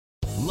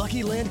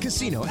Lucky Land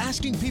Casino,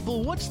 asking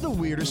people, what's the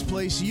weirdest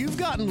place you've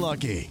gotten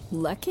lucky?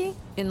 Lucky?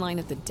 In line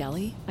at the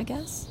deli, I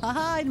guess?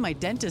 Aha, in my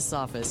dentist's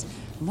office.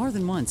 More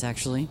than once,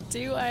 actually.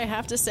 Do I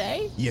have to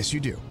say? Yes, you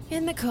do.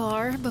 In the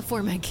car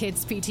before my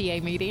kids'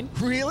 PTA meeting.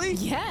 Really?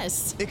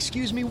 Yes.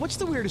 Excuse me, what's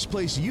the weirdest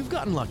place you've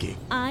gotten lucky?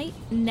 I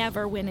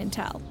never win and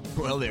tell.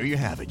 Well, there you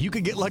have it. You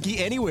can get lucky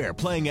anywhere,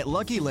 playing at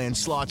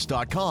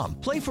LuckyLandSlots.com.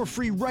 Play for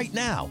free right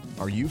now.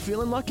 Are you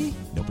feeling lucky?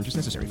 No purchase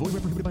necessary. Void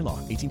where prohibited by law.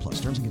 18+.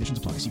 Terms and conditions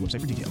apply. See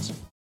website for details.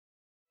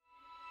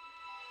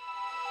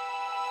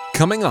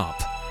 Coming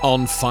up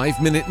on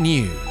 5 Minute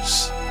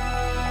News.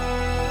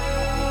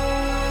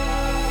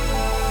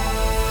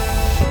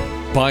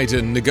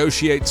 Biden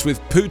negotiates with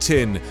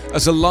Putin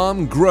as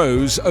alarm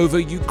grows over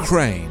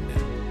Ukraine.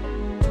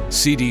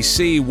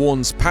 CDC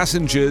warns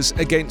passengers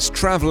against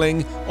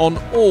traveling on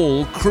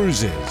all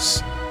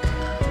cruises.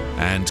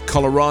 And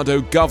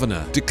Colorado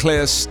governor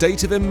declares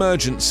state of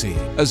emergency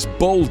as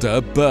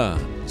Boulder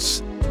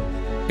burns.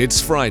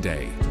 It's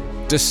Friday,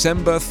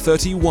 December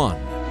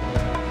 31.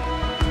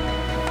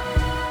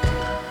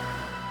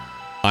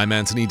 I'm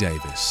Anthony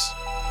Davis.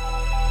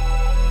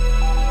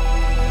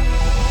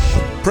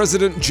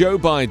 President Joe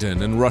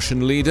Biden and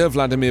Russian leader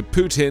Vladimir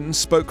Putin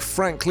spoke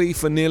frankly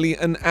for nearly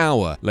an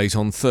hour late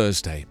on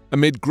Thursday,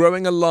 amid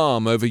growing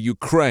alarm over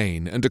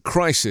Ukraine and a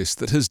crisis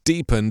that has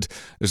deepened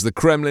as the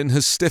Kremlin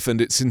has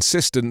stiffened its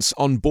insistence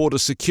on border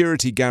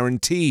security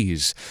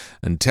guarantees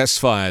and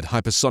test-fired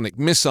hypersonic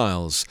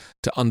missiles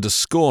to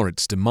underscore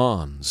its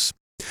demands.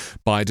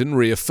 Biden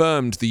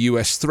reaffirmed the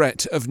US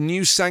threat of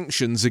new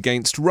sanctions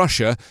against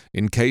Russia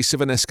in case of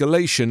an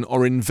escalation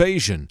or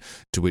invasion,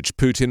 to which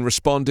Putin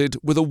responded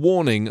with a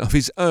warning of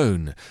his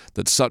own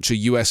that such a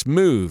US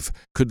move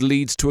could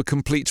lead to a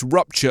complete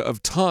rupture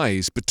of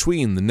ties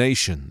between the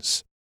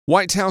nations.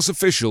 White House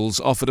officials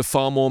offered a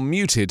far more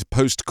muted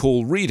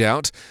post-call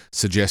readout,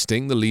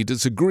 suggesting the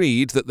leaders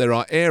agreed that there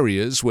are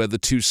areas where the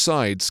two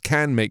sides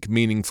can make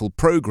meaningful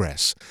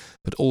progress,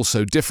 but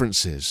also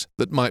differences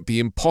that might be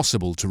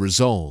impossible to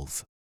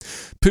resolve.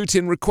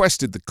 Putin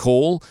requested the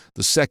call,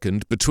 the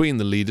second between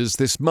the leaders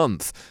this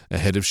month,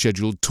 ahead of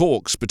scheduled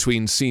talks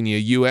between senior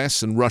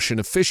US and Russian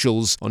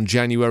officials on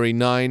January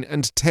 9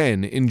 and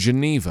 10 in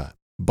Geneva.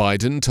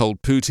 Biden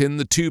told Putin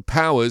the two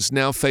powers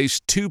now face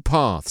two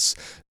paths: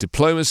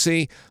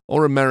 diplomacy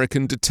or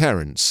American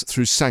deterrence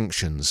through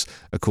sanctions,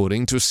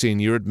 according to a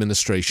senior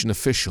administration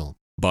official.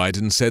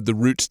 Biden said the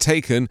route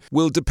taken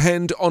will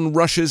depend on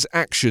Russia's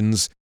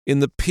actions in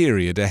the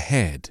period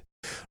ahead.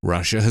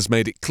 Russia has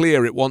made it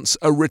clear it wants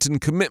a written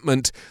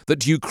commitment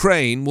that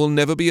Ukraine will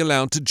never be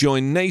allowed to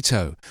join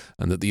NATO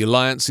and that the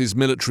alliance's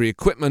military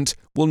equipment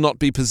will not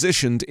be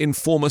positioned in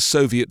former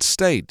Soviet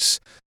states,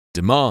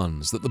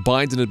 demands that the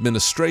Biden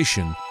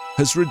administration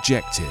has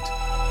rejected.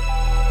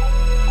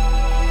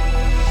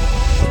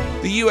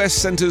 The US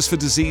Centers for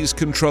Disease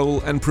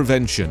Control and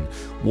Prevention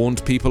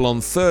warned people on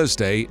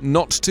Thursday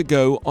not to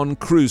go on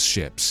cruise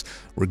ships,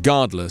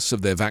 regardless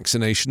of their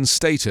vaccination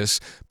status,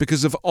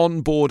 because of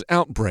onboard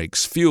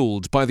outbreaks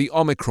fueled by the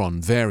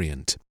Omicron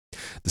variant.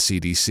 The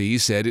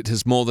CDC said it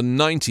has more than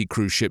 90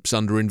 cruise ships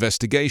under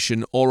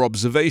investigation or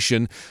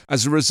observation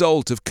as a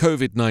result of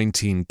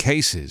COVID-19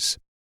 cases.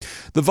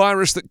 The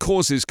virus that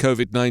causes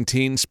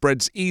COVID-19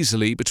 spreads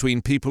easily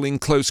between people in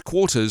close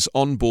quarters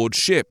on board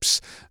ships,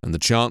 and the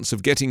chance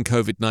of getting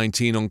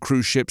COVID-19 on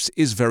cruise ships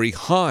is very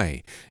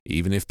high,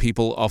 even if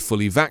people are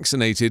fully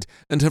vaccinated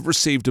and have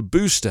received a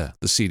booster,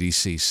 the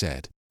CDC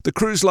said. The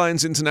Cruise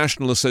Lines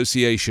International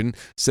Association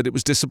said it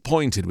was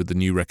disappointed with the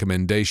new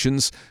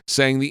recommendations,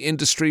 saying the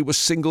industry was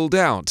singled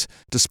out,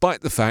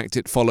 despite the fact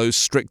it follows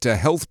stricter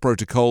health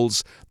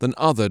protocols than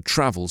other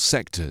travel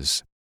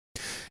sectors.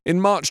 In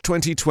March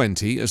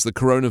 2020, as the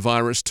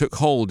coronavirus took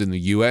hold in the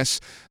US,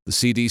 the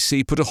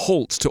CDC put a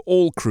halt to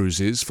all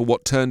cruises for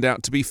what turned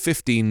out to be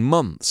 15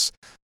 months.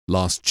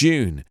 Last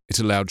June, it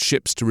allowed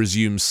ships to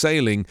resume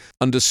sailing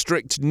under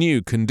strict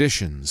new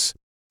conditions.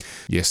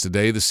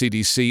 Yesterday, the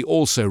CDC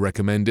also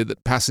recommended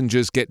that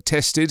passengers get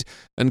tested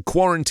and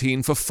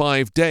quarantine for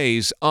 5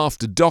 days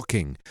after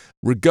docking,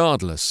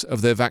 regardless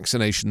of their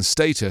vaccination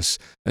status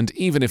and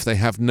even if they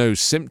have no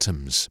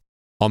symptoms.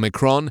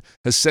 Omicron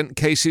has sent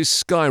cases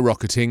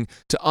skyrocketing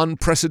to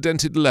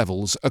unprecedented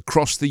levels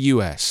across the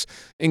US,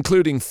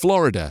 including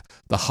Florida,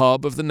 the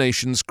hub of the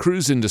nation's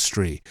cruise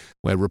industry,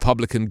 where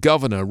Republican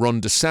Governor Ron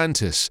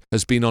DeSantis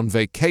has been on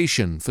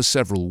vacation for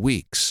several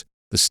weeks.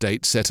 The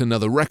state set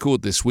another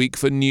record this week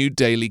for new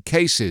daily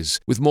cases,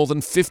 with more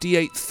than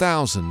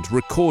 58,000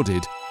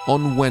 recorded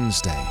on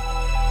Wednesday.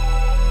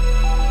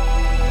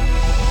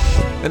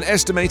 An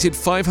estimated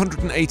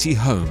 580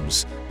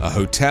 homes, a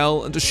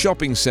hotel and a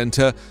shopping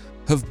centre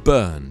have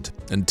burned,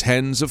 and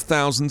tens of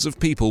thousands of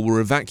people were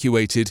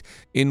evacuated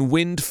in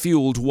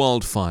wind-fueled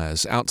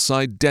wildfires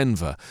outside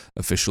Denver,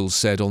 officials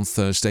said on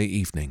Thursday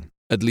evening.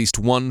 At least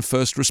one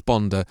first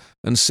responder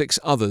and 6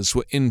 others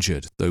were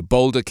injured, though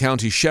Boulder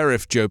County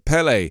Sheriff Joe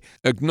Pele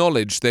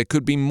acknowledged there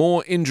could be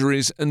more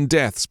injuries and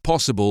deaths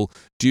possible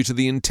due to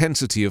the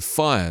intensity of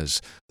fires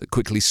that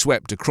quickly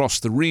swept across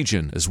the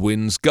region as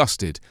winds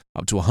gusted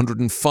up to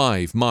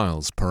 105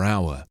 miles per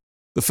hour.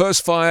 The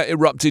first fire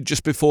erupted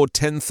just before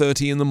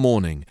 10:30 in the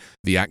morning.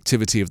 The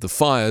activity of the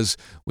fires,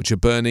 which are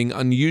burning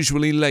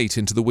unusually late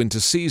into the winter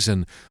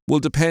season, will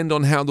depend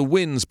on how the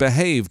winds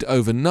behaved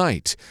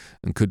overnight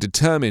and could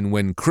determine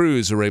when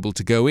crews are able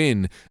to go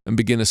in and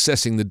begin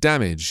assessing the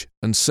damage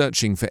and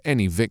searching for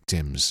any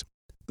victims.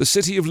 The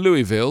city of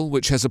Louisville,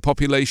 which has a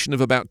population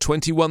of about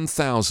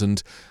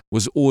 21,000,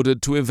 was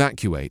ordered to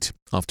evacuate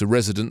after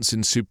residents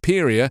in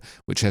Superior,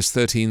 which has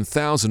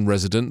 13,000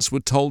 residents,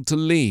 were told to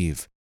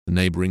leave. The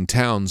neighboring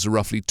towns are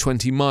roughly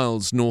 20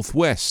 miles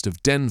northwest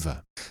of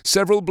Denver.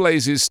 Several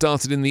blazes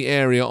started in the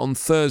area on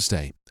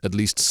Thursday, at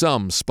least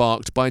some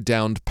sparked by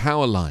downed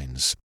power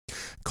lines.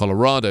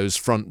 Colorado's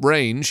Front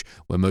Range,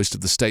 where most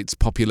of the state's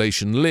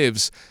population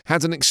lives,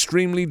 had an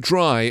extremely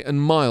dry and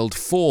mild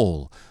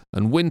fall,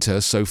 and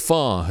winter so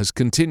far has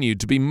continued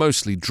to be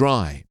mostly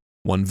dry.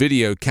 One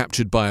video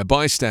captured by a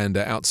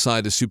bystander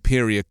outside a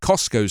Superior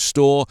Costco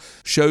store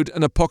showed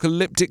an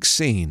apocalyptic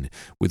scene,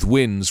 with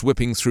winds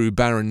whipping through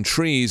barren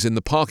trees in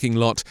the parking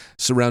lot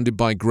surrounded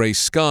by grey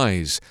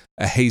skies,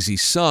 a hazy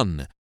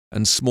sun,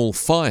 and small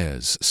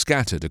fires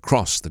scattered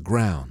across the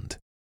ground.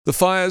 The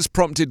fires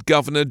prompted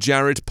Governor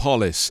Jared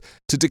Polis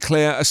to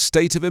declare a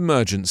state of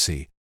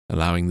emergency,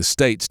 allowing the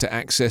state to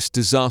access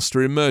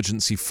disaster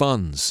emergency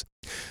funds.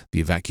 The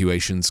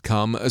evacuations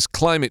come as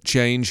climate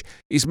change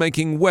is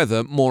making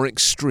weather more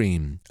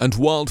extreme and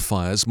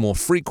wildfires more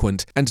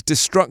frequent and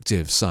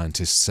destructive,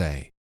 scientists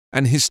say.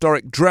 An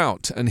historic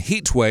drought and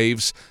heat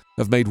waves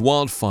have made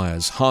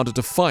wildfires harder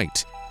to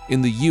fight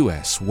in the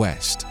US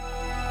West.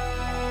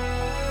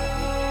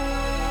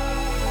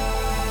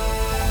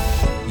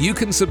 You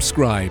can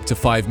subscribe to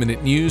 5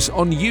 Minute News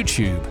on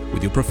YouTube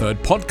with your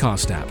preferred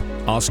podcast app.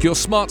 Ask your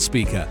smart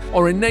speaker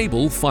or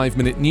enable 5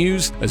 Minute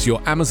News as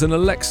your Amazon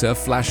Alexa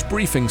flash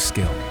briefing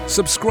skill.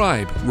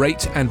 Subscribe,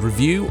 rate and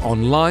review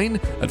online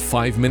at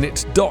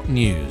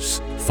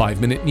 5minute.news.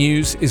 5 Minute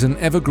News is an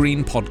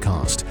evergreen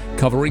podcast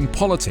covering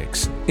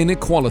politics,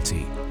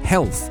 inequality,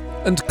 health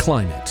and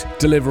climate,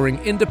 delivering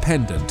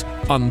independent,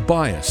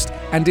 unbiased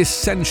and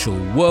essential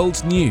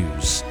world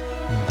news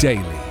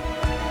daily.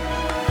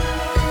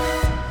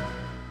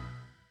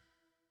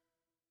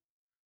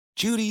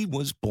 Judy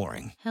was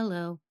boring.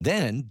 Hello.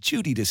 Then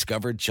Judy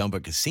discovered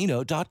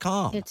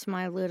ChumbaCasino.com. It's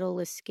my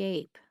little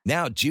escape.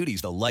 Now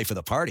Judy's the life of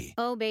the party.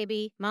 Oh,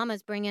 baby,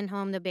 mama's bringing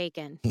home the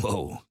bacon.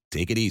 Whoa,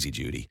 take it easy,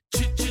 Judy.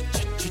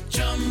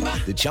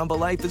 The Chumba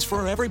life is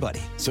for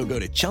everybody. So go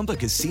to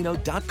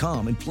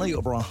ChumbaCasino.com and play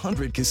over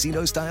 100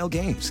 casino-style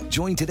games.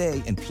 Join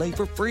today and play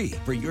for free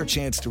for your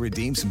chance to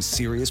redeem some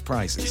serious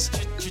prizes.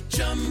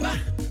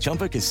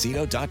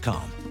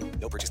 ChumbaCasino.com.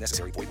 No purchase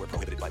necessary. Void where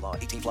prohibited by law.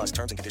 18+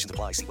 terms and conditions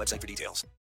apply. See website for details.